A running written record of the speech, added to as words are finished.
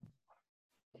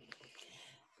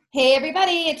Hey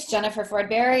everybody, it's Jennifer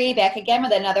Fordberry back again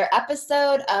with another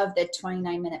episode of the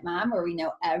 29-Minute Mom, where we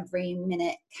know every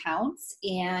minute counts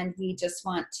and we just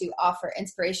want to offer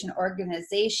inspiration,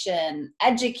 organization,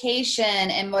 education,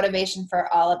 and motivation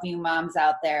for all of you moms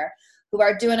out there who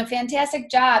are doing a fantastic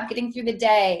job getting through the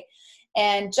day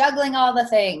and juggling all the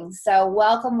things. So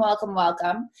welcome, welcome,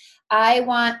 welcome. I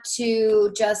want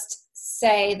to just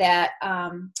say that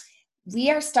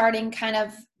we are starting kind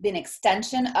of an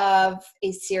extension of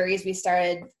a series we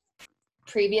started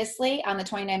previously on the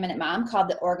 29-Minute Mom called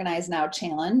the Organize Now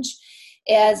Challenge.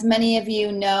 As many of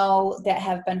you know that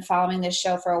have been following this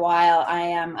show for a while, I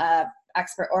am an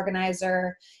expert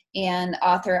organizer and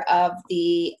author of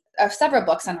several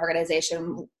books on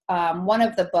organization. One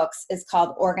of the books is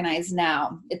called Organize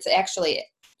Now. It's actually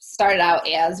started out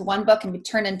as one book and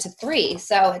turned into three,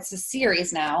 so it's a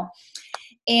series now.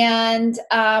 And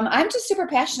I'm just super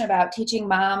passionate about teaching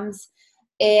moms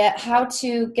how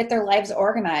to get their lives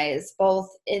organized, both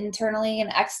internally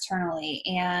and externally.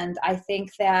 And I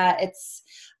think that it's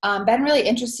been really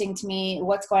interesting to me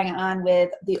what's going on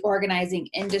with the organizing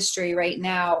industry right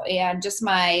now, and just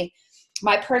my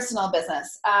personal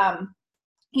business.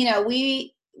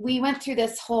 We went through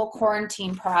this whole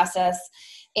quarantine process,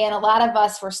 and a lot of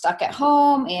us were stuck at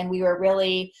home, and we were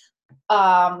really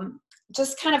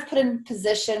just kind of put in a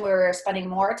position where we were spending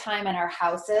more time in our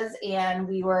houses, and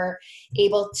we were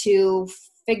able to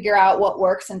figure out what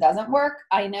works and doesn't work.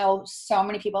 I know so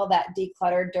many people that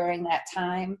decluttered during that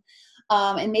time,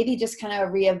 and maybe just kind of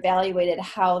reevaluated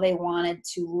how they wanted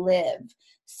to live.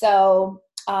 So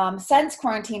since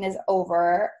quarantine is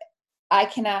over, I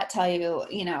cannot tell you,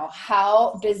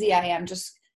 how busy I am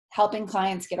just helping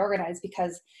clients get organized,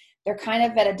 because they're kind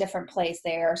of at a different place.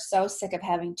 They are so sick of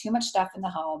having too much stuff in the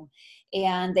home,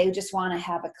 and they just want to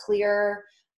have a clear,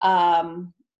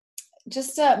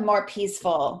 just a more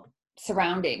peaceful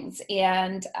surroundings.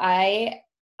 And I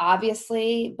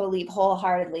obviously believe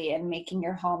wholeheartedly in making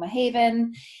your home a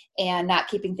haven and not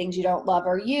keeping things you don't love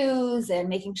or use, and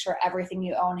making sure everything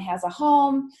you own has a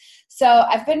home. So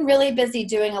I've been really busy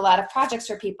doing a lot of projects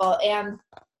for people, and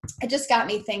it just got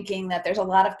me thinking that there's a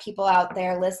lot of people out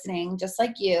there listening, just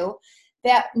like you,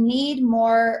 that need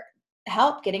more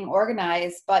help getting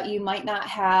organized, but you might not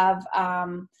have,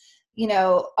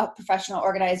 a professional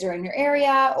organizer in your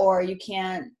area, or you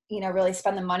can't, really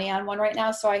spend the money on one right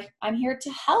now. So I'm here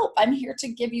to help. I'm here to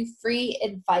give you free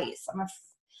advice.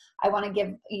 I want to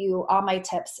give you all my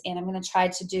tips, and I'm going to try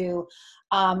to do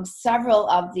several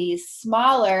of these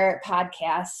smaller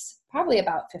podcasts, probably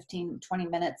about 15, 20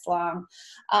 minutes long,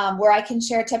 where I can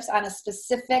share tips on a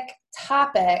specific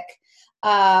topic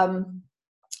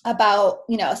about,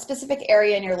 a specific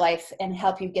area in your life, and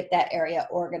help you get that area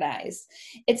organized.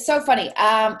 It's so funny.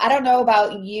 I don't know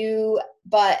about you,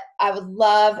 but I would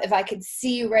love if I could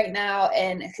see you right now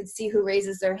and I could see who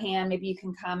raises their hand. Maybe you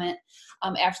can comment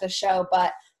after the show,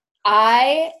 but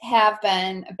I have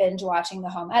been binge watching The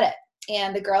Home Edit.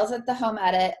 And the girls at The Home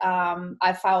Edit,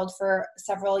 I followed for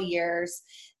several years.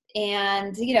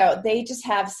 And, they just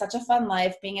have such a fun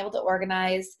life being able to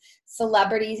organize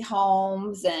celebrity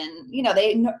homes. And,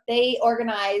 they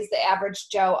organize the average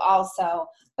Joe also.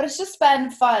 But it's just been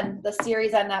fun, the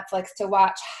series on Netflix, to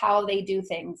watch how they do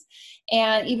things.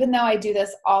 And even though I do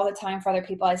this all the time for other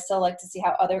people, I still like to see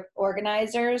how other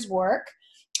organizers work.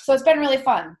 So it's been really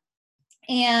fun.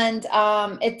 And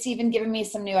it's even given me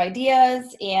some new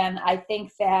ideas. And I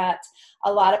think that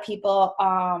a lot of people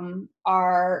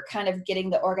are kind of getting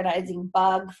the organizing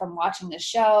bug from watching the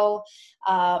show.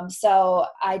 So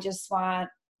I just want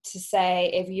to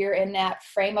say, if you're in that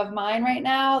frame of mind right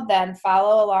now, then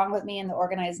follow along with me in the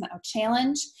Organize Now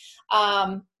Challenge.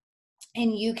 And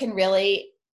you can really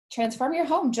transform your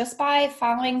home just by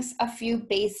following a few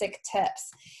basic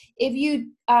tips. If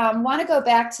you want to go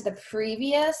back to the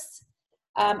previous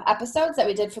episodes that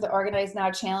we did for the Organize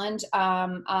Now Challenge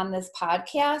on this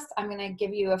podcast, I'm going to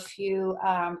give you a few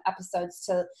episodes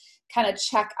to kind of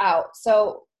check out.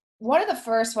 So one of the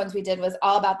first ones we did was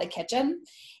all about the kitchen,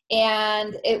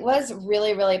 and it was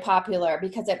really, really popular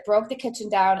because it broke the kitchen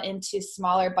down into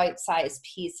smaller bite-sized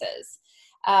pieces.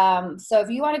 So if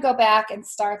you want to go back and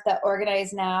start the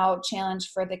Organize Now Challenge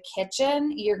for the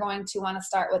kitchen, you're going to want to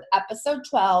start with episode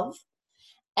 12.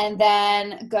 And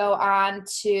then go on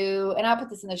to, and I'll put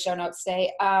this in the show notes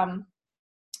today,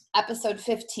 episode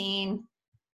 15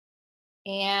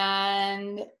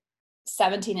 and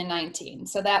 17 and 19.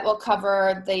 So that will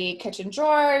cover the kitchen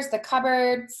drawers, the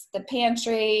cupboards, the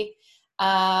pantry,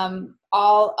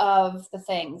 all of the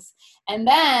things. And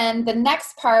then the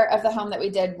next part of the home that we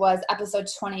did was episode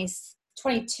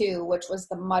 22, which was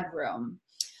the mudroom.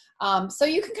 So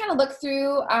you can kind of look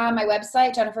through my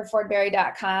website,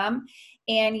 jenniferfordberry.com,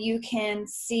 and you can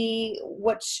see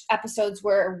which episodes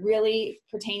were really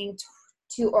pertaining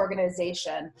to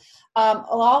organization.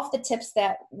 All of the tips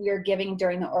that we're giving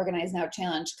during the Organize Now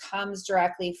Challenge comes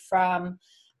directly from,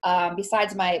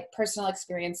 besides my personal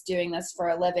experience doing this for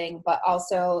a living, but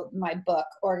also my book,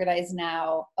 Organize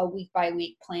Now, a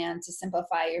week-by-week plan to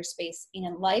simplify your space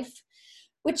and life,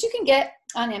 which you can get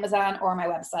on Amazon or my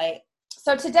website.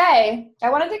 So today, I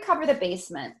wanted to cover the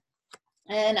basement.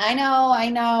 And I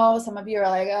know some of you are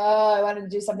like, oh, I wanted to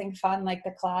do something fun like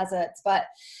the closets, but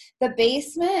the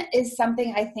basement is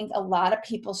something I think a lot of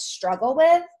people struggle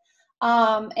with.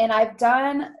 And I've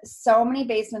done so many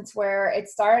basements where it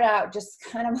started out just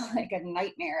kind of like a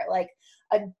nightmare, like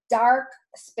a dark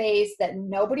space that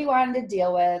nobody wanted to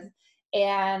deal with.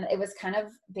 And it was kind of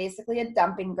basically a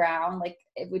dumping ground. Like,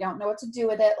 if we don't know what to do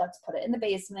with it, let's put it in the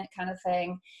basement kind of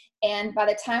thing. And by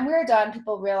the time we were done,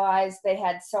 people realized they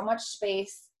had so much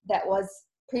space that was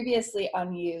previously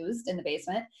unused in the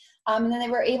basement. And then they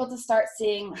were able to start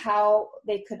seeing how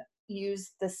they could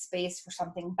use the space for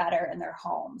something better in their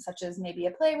home, such as maybe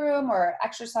a playroom or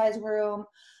exercise room,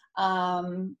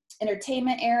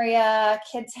 entertainment area,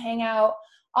 kids hangout,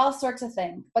 all sorts of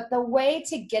things. But the way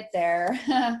to get there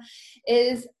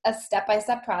is a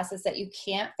step-by-step process that you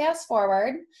can't fast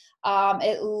forward.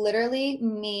 It literally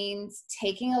means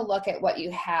taking a look at what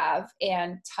you have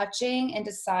and touching and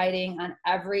deciding on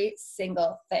every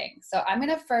single thing. So I'm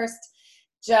going to first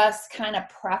just kind of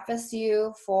preface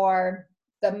you for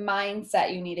the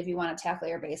mindset you need if you want to tackle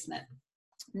your basement.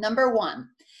 Number one,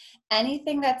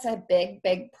 anything that's a big,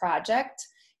 big project,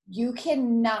 you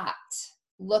cannot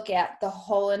look at the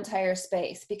whole entire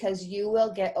space because you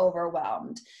will get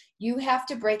overwhelmed. You have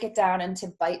to break it down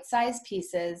into bite-sized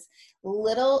pieces,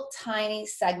 little tiny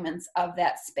segments of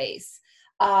that space.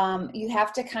 You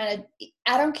have to kind of,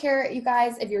 I don't care, you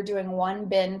guys, if you're doing one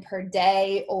bin per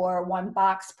day or one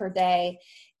box per day,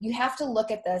 you have to look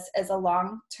at this as a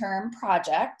long-term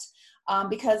project.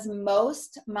 Because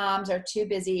most moms are too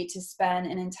busy to spend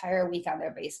an entire week on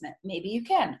their basement. Maybe you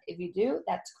can. If you do,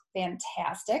 that's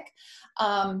fantastic.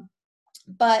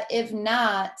 But if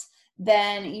not,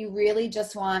 then you really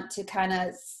just want to kind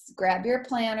of grab your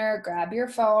planner, grab your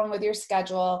phone with your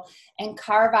schedule, and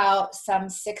carve out some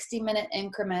 60-minute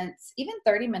increments, even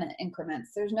 30-minute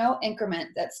increments. There's no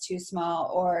increment that's too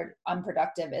small or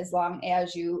unproductive as long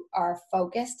as you are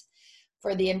focused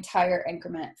for the entire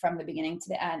increment from the beginning to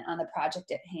the end on the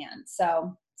project at hand.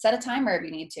 So set a timer if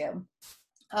you need to,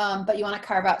 but you want to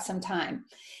carve out some time.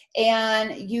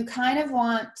 And you kind of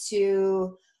want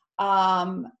to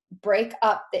break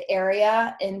up the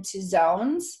area into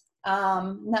zones.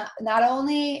 Not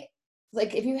only,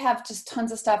 like, if you have just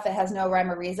tons of stuff that has no rhyme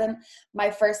or reason,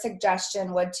 my first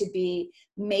suggestion would to be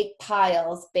make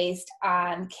piles based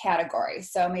on category.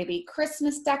 So maybe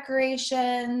Christmas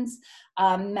decorations,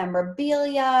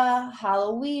 memorabilia,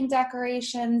 Halloween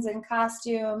decorations and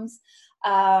costumes,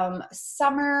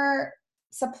 summer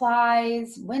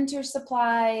supplies, winter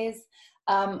supplies,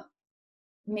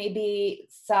 maybe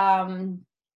some,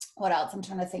 what else? I'm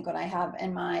trying to think what I have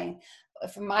in my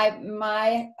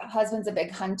husband's a big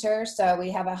hunter, so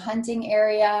we have a hunting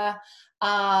area.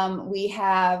 We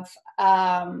have,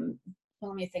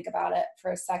 let me think about it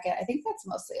for a second. I think that's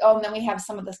mostly, and then we have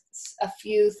a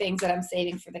few things that I'm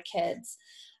saving for the kids.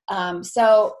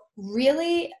 So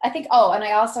really, I think, and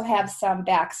I also have some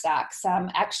backstock,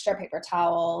 some extra paper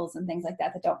towels and things like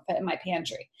that that don't fit in my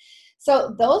pantry.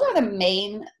 So those are the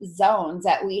main zones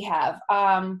that we have.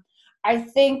 I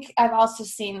think I've also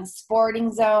seen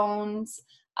sporting zones.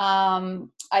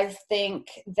 I think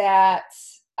that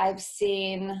I've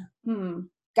seen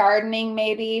gardening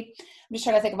maybe. I'm just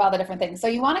trying to think of all the different things. So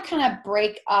you want to kind of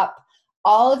break up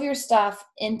all of your stuff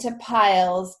into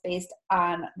piles based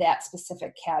on that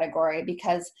specific category,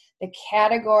 because the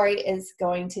category is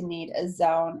going to need a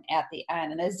zone at the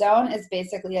end. And a zone is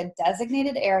basically a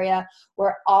designated area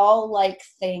where all like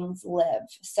things live.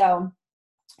 So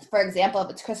for example, if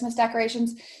it's Christmas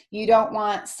decorations, you don't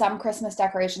want some Christmas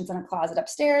decorations in a closet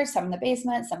upstairs, some in the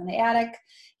basement, some in the attic.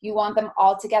 You want them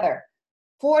all together,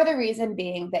 for the reason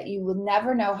being that you will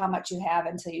never know how much you have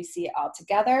until you see it all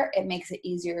together. It makes it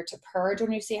easier to purge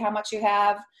when you see how much you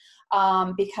have,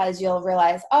 because you'll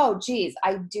realize, oh, geez,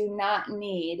 I do not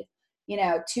need,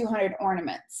 200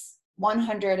 ornaments.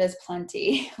 100 is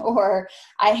plenty. Or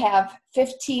I have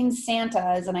 15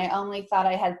 Santas and I only thought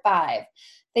I had 5.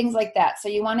 Things like that. So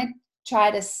you want to try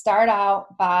to start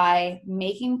out by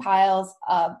making piles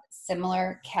of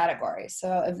similar categories.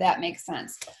 So if that makes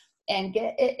sense, and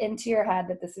get it into your head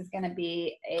that this is going to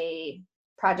be a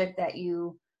project that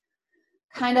you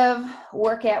kind of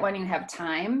work at when you have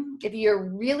time. If you're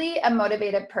really a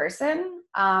motivated person,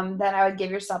 then I would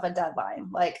give yourself a deadline.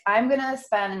 Like, I'm going to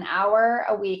spend an hour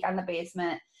a week on the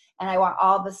basement and I want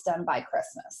all this done by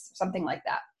Christmas, something like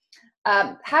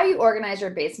that. How you organize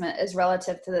your basement is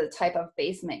relative to the type of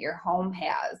basement your home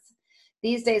has.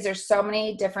 These days, there's so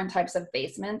many different types of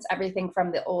basements, everything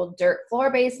from the old dirt floor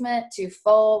basement to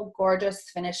full, gorgeous,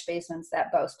 finished basements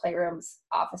that boast playrooms,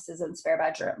 offices, and spare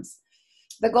bedrooms.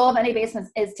 The goal of any basement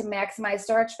is to maximize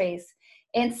storage space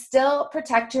and still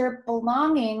protect your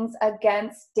belongings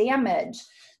against damage.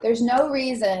 There's no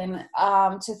reason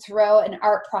to throw an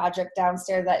art project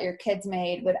downstairs that your kids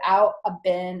made without a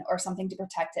bin or something to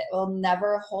protect it. It will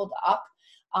never hold up.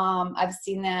 I've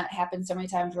seen that happen so many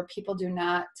times where people do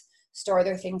not store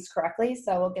their things correctly.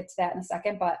 So we'll get to that in a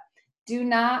second, but do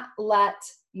not let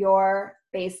your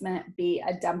basement be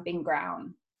a dumping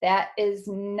ground. That is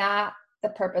not the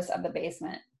purpose of the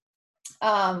basement.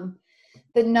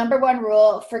 The number one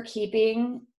rule for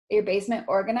keeping your basement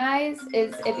organized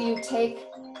is if you take,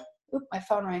 my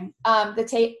phone rang,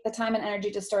 the time and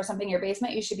energy to store something in your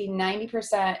basement, you should be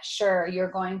 90% sure you're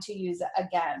going to use it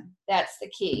again. That's the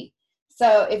key.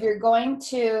 So if you're going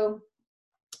to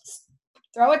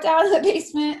throw it down in the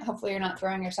basement, hopefully you're not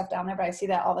throwing your stuff down there, but I see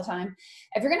that all the time.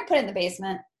 If you're going to put it in the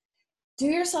basement, do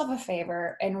yourself a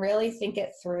favor and really think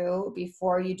it through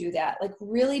before you do that. Like,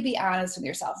 really be honest with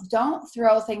yourself. Don't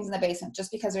throw things in the basement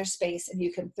just because there's space and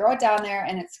you can throw it down there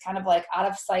and it's kind of like out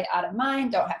of sight, out of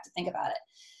mind. Don't have to think about it.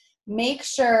 Make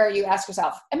sure you ask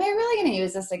yourself, am I really going to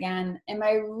use this again? Do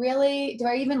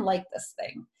I even like this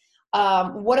thing?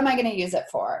 What am I going to use it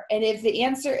for? And if the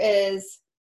answer is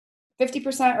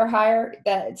 50% or higher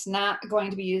that it's not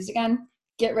going to be used again,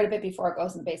 get rid of it before it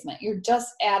goes in the basement. You're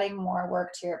just adding more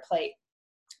work to your plate.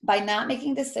 By not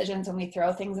making decisions when we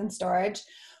throw things in storage,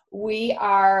 we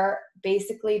are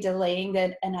basically delaying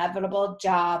the inevitable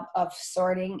job of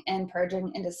sorting and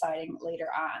purging and deciding later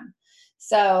on.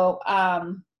 So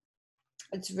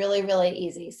it's really, really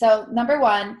easy. So number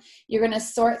one, you're going to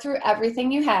sort through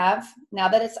everything you have. Now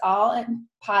that it's all in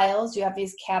piles, you have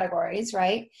these categories,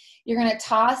 right? You're going to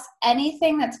toss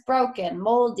anything that's broken,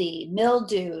 moldy,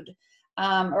 mildewed,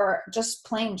 or just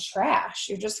plain trash.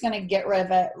 You're just going to get rid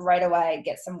of it right away.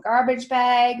 Get some garbage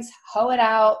bags, hoe it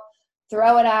out,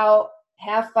 throw it out,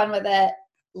 have fun with it,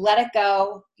 let it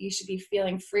go. You should be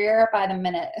feeling freer by the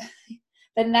minute.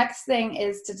 The next thing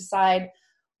is to decide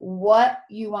what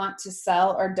you want to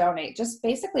sell or donate. Just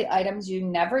basically items you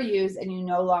never use and you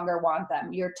no longer want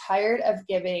them. You're tired of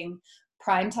giving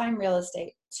primetime real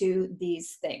estate to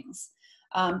these things.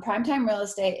 Primetime real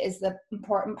estate is the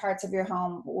important parts of your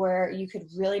home where you could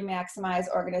really maximize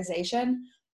organization.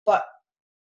 But,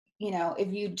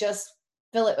 if you just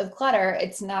fill it with clutter,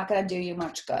 it's not going to do you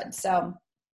much good. So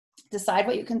decide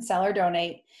what you can sell or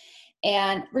donate.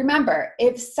 And remember,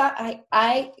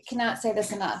 I cannot say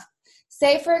this enough.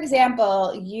 Say, for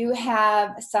example, you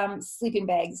have some sleeping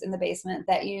bags in the basement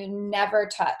that you never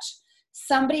touch.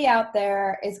 Somebody out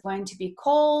there is going to be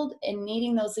cold and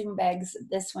needing those sleeping bags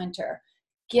this winter.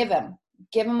 Give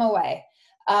them away.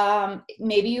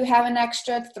 Maybe you have an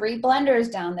extra 3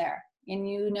 blenders down there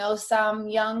and some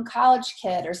young college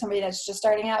kid or somebody that's just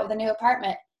starting out with a new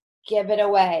apartment. Give it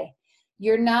away.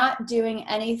 You're not doing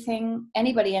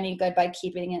anybody any good by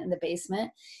keeping it in the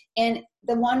basement. And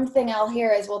the one thing I'll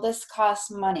hear is, well, this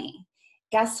costs money.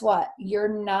 Guess what? You're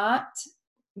not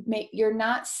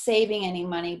saving any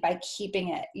money by keeping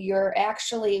it. You're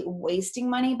actually wasting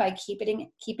money by keeping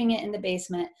it in the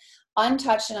basement,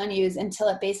 untouched and unused, until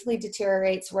it basically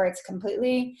deteriorates where it's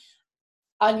completely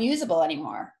unusable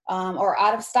anymore, or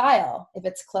out of style if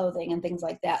it's clothing and things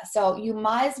like that. So you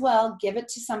might as well give it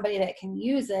to somebody that can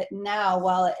use it now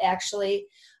while it actually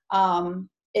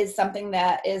is something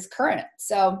that is current.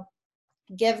 So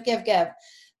give.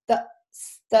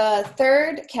 The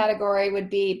third category would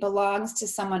be belongs to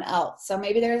someone else. So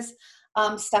maybe there's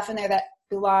stuff in there that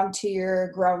belong to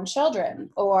your grown children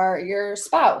or your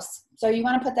spouse. So you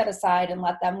want to put that aside and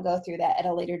let them go through that at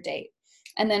a later date.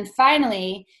 And then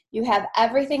finally, you have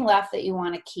everything left that you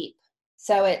want to keep.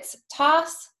 So it's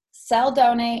toss, sell,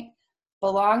 donate,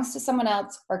 belongs to someone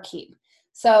else, or keep.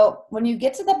 So when you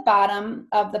get to the bottom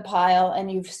of the pile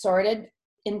and you've sorted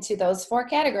into those 4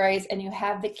 categories and you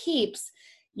have the keeps,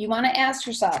 you want to ask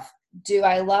yourself, do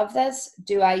I love this?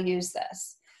 Do I use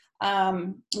this?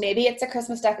 Maybe it's a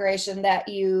Christmas decoration that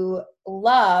you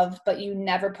love, but you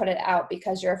never put it out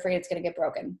because you're afraid it's going to get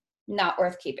broken. Not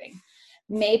worth keeping.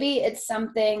 Maybe it's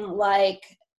something like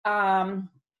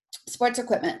sports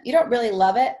equipment. You don't really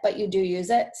love it, but you do use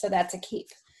it, so that's a keep.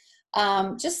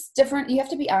 Just different. You have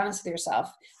to be honest with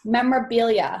yourself.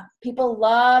 Memorabilia. People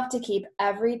love to keep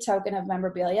every token of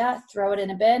memorabilia, throw it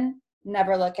in a bin,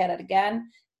 never look at it again.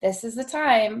 This is the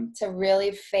time to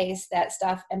really face that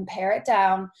stuff and pare it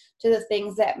down to the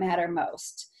things that matter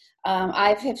most.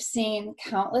 I have seen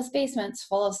countless basements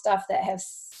full of stuff that have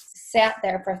sat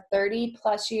there for 30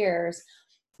 plus years.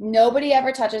 Nobody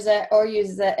ever touches it or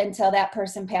uses it until that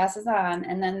person passes on.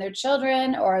 And then their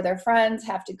children or their friends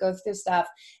have to go through stuff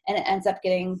and it ends up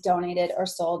getting donated or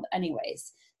sold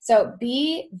anyways. So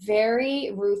be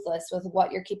very ruthless with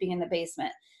what you're keeping in the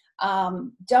basement.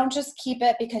 Don't just keep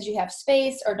it because you have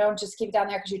space, or don't just keep it down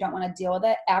there because you don't want to deal with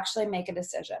it. Actually make a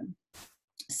decision.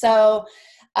 So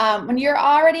when you're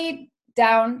already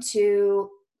down to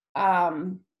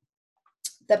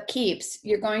the keeps,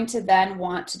 you're going to then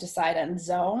want to decide on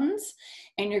zones,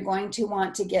 and you're going to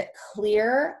want to get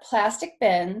clear plastic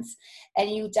bins, and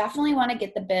you definitely want to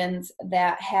get the bins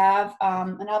that have,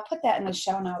 and I'll put that in the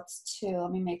show notes too.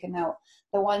 Let me make a note.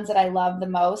 The ones that I love the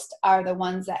most are the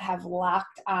ones that have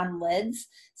locked on lids.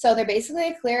 So they're basically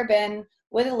a clear bin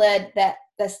with a lid that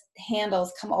the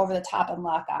handles come over the top and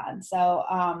lock on. So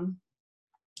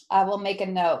I will make a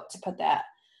note to put that,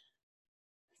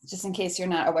 just in case you're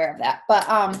not aware of that. But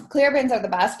clear bins are the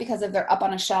best because if they're up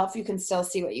on a shelf, you can still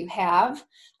see what you have.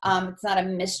 It's not a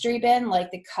mystery bin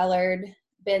like the colored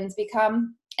bins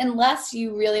become, unless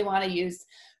you really want to use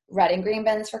red and green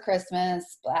bins for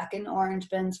Christmas, black and orange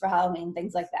bins for Halloween,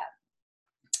 things like that.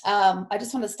 I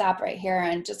just want to stop right here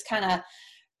and just kind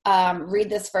of read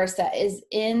this verse that is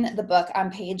in the book on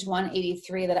page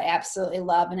 183 that I absolutely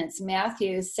love, and it's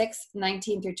Matthew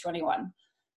 6:19-21.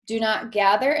 Do not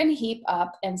gather and heap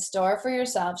up and store for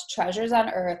yourselves treasures on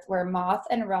earth where moth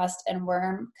and rust and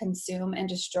worm consume and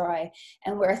destroy,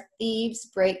 and where thieves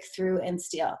break through and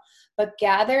steal. But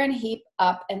gather and heap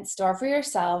up and store for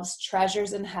yourselves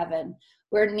treasures in heaven,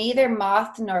 where neither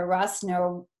moth nor rust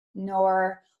nor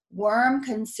worm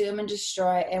consume and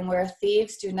destroy, and where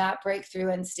thieves do not break through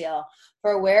and steal.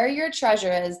 For where your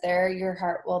treasure is, there your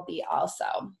heart will be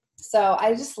also. So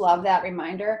I just love that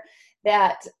reminder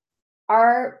that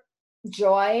our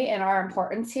joy and our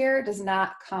importance here does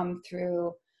not come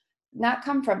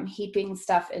from heaping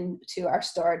stuff into our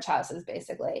storage houses,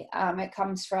 basically. It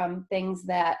comes from things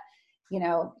that,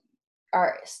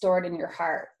 are stored in your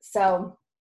heart. So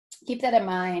keep that in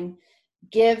mind.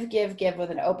 Give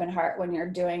with an open heart when you're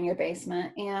doing your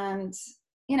basement, and,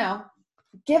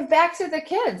 give back to the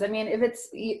kids. I mean,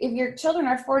 if your children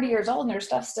are 40 years old and their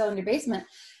stuff's still in your basement,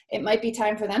 it might be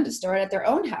time for them to store it at their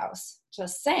own house.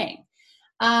 Just saying.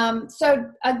 So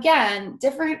again,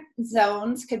 different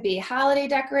zones could be holiday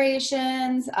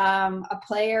decorations, a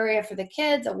play area for the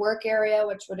kids, a work area,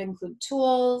 which would include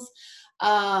tools,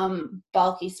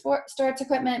 bulky storage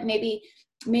equipment. Maybe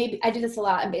I do this a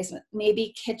lot in basement,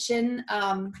 maybe kitchen,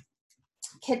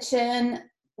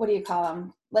 what do you call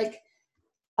them? Like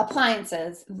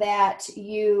appliances that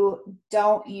you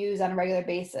don't use on a regular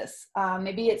basis.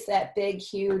 Maybe it's that big,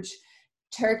 huge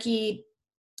turkey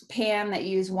pan that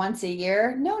you use once a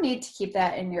year. No need to keep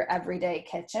that in your everyday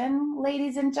kitchen,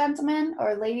 ladies and gentlemen,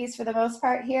 or ladies for the most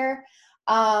part here.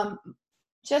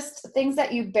 Just things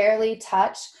that you barely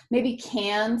touch. Maybe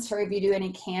cans for if you do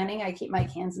any canning. I keep my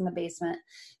cans in the basement.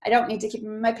 I don't need to keep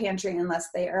them in my pantry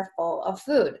unless they are full of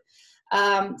food.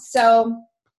 So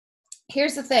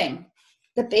here's the thing.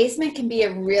 The basement can be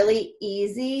a really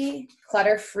easy,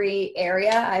 clutter-free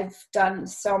area. I've done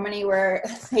so many where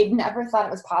they never thought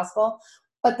it was possible.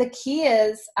 But the key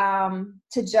is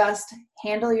to just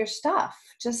handle your stuff.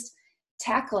 Just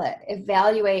tackle it.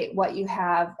 Evaluate what you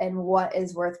have and what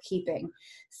is worth keeping.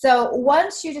 So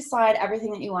once you decide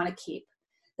everything that you want to keep,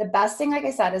 the best thing, like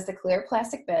I said, is the clear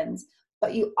plastic bins,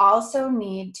 but you also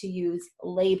need to use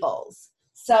labels.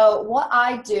 So what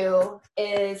I do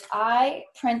is I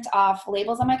print off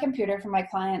labels on my computer for my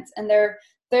clients, and they're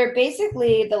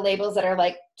basically the labels that are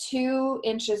like 2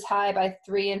 inches high by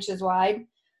 3 inches wide.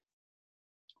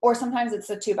 Or sometimes it's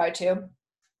a 2x2,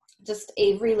 just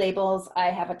Avery labels.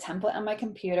 I have a template on my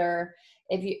computer.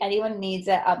 If anyone needs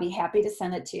it, I'll be happy to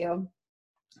send it to you.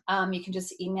 You can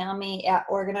just email me at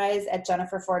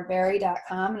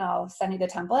organize@jenniferfordberry.com and I'll send you the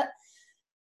template.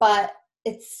 But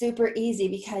it's super easy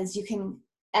because you can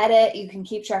edit, you can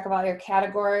keep track of all your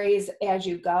categories as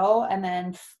you go. And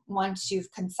then once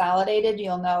you've consolidated,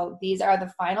 you'll know these are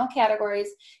the final categories.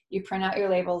 You print out your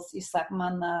labels, you slap them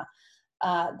on the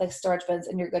storage bins,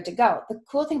 and you're good to go. The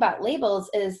cool thing about labels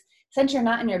is since you're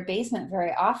not in your basement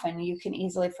very often, you can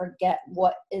easily forget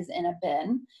what is in a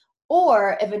bin.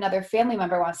 Or if another family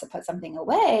member wants to put something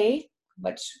away,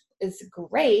 which is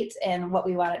great and what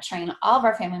we want to train all of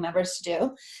our family members to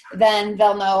do, then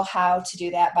they'll know how to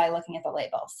do that by looking at the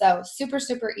label. So super,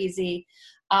 super easy.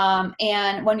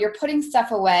 And when you're putting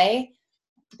stuff away,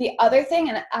 the other thing,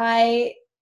 and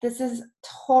this is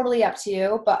totally up to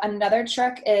you, but another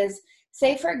trick is,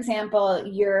 say for example,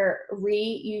 you're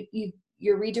redoing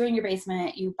your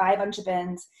basement, you buy a bunch of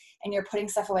bins, and you're putting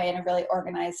stuff away in a really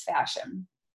organized fashion.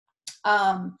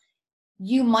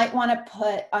 You might want to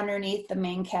put underneath the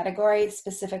main category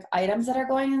specific items that are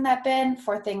going in that bin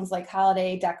for things like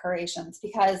holiday decorations,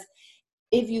 because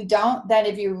if you don't, then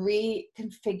if you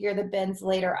reconfigure the bins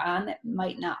later on, it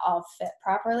might not all fit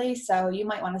properly. So you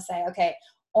might want to say, okay,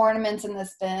 ornaments in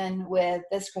this bin with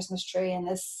this Christmas tree and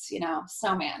this,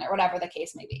 snowman, or whatever the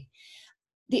case may be.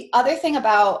 The other thing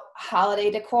about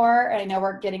holiday decor, and I know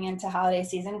we're getting into holiday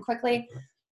season quickly,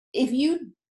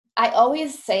 I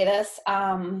always say this,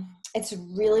 it's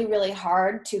really, really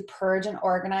hard to purge and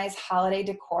organize holiday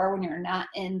decor when you're not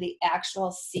in the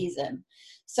actual season.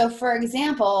 So for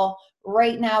example,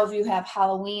 right now, if you have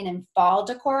Halloween and fall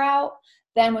decor out,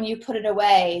 then when you put it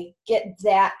away, get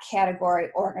that category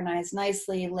organized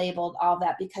nicely, labeled, all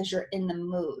that, because you're in the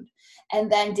mood.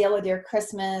 And then deal with your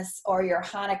Christmas or your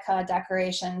Hanukkah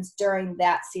decorations during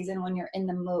that season when you're in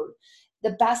the mood.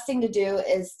 The best thing to do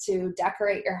is to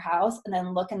decorate your house and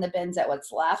then look in the bins at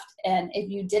what's left. And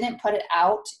if you didn't put it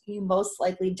out, you most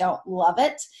likely don't love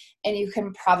it, and you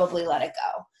can probably let it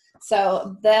go.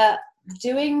 So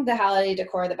doing the holiday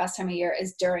decor the best time of year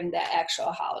is during the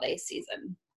actual holiday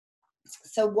season.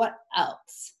 So what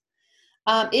else?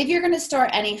 If you're going to store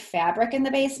any fabric in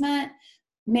the basement,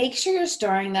 make sure you're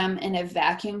storing them in a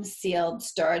vacuum sealed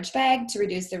storage bag to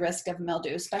reduce the risk of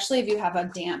mildew, especially if you have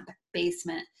a damp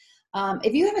basement.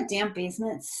 If you have a damp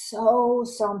basement, it's so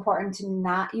important to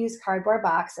not use cardboard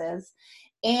boxes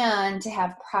and to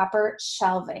have proper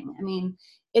shelving. I mean,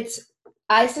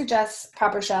 I suggest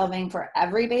proper shelving for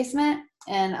every basement,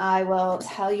 and I will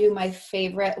tell you my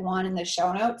favorite one in the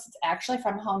show notes. It's actually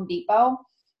from Home Depot,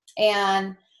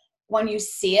 and when you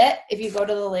see it, if you go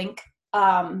to the link,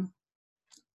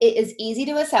 it is easy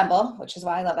to assemble, which is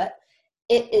why I love it.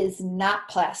 It is not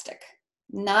plastic.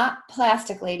 Not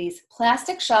plastic, ladies.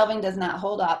 Plastic shelving does not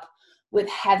hold up with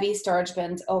heavy storage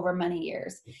bins over many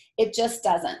years. It just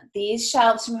doesn't. These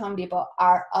shelves from Home Depot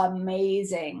are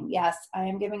amazing. Yes, I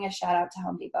am giving a shout out to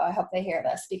Home Depot. I hope they hear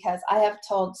this, because I have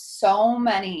told so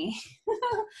many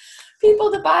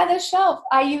people to buy this shelf.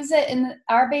 I use it in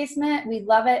our basement. We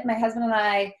love it. My husband and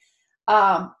I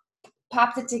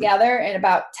popped it together in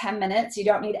about 10 minutes. You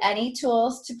don't need any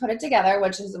tools to put it together,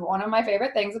 which is one of my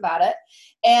favorite things about it.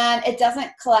 And it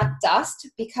doesn't collect dust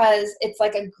because it's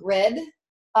like a grid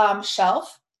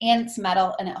shelf, and it's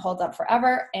metal, and it holds up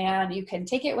forever, and you can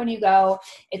take it when you go.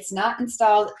 It's not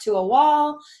installed to a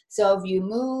wall, so if you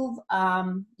move,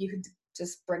 you can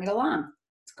just bring it along.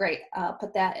 It's great. I'll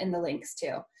put that in the links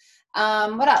too.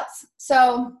 What else?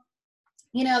 So,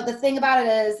 the thing about it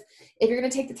is, if you're going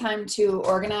to take the time to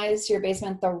organize your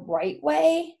basement the right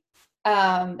way,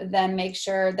 then make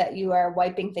sure that you are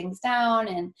wiping things down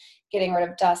and getting rid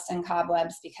of dust and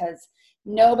cobwebs, because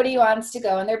nobody wants to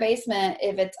go in their basement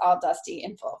if it's all dusty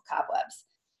and full of cobwebs.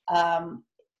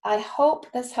 I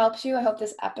hope this helps you. I hope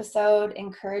this episode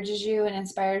encourages you and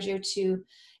inspires you to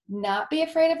not be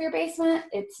afraid of your basement.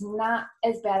 It's not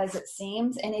as bad as it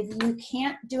seems. And if you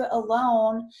can't do it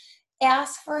alone,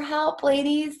 ask for help,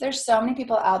 ladies. There's so many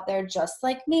people out there just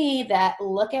like me that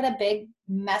look at a big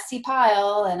messy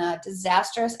pile in a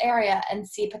disastrous area and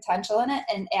see potential in it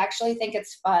and actually think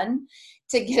it's fun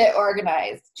to get it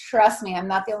organized. Trust me, I'm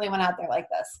not the only one out there like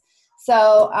this.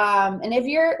 So, and if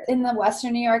you're in the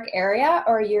Western New York area,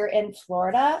 or you're in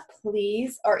Florida,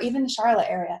 please, or even the Charlotte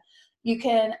area, you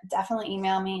can definitely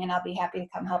email me and I'll be happy to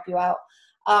come help you out.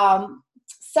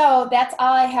 So that's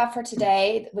all I have for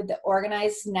today with the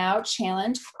Organize Now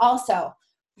Challenge. Also,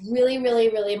 really, really,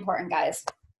 really important, guys.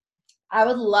 I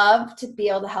would love to be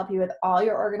able to help you with all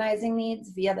your organizing needs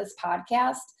via this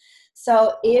podcast.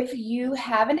 So if you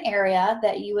have an area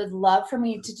that you would love for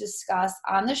me to discuss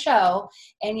on the show,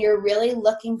 and you're really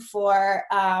looking for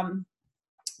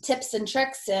tips and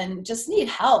tricks and just need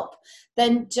help,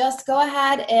 then just go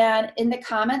ahead and in the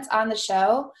comments on the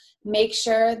show, make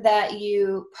sure that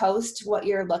you post what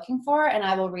you're looking for, and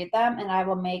I will read them, and I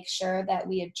will make sure that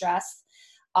we address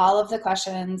all of the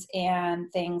questions and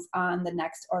things on the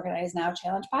next Organize Now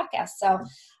Challenge podcast. So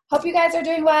hope you guys are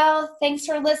doing well. Thanks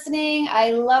for listening.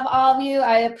 I love all of you.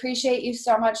 I appreciate you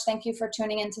so much. Thank you for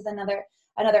tuning into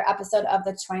another episode of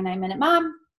the 29 Minute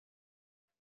Mom.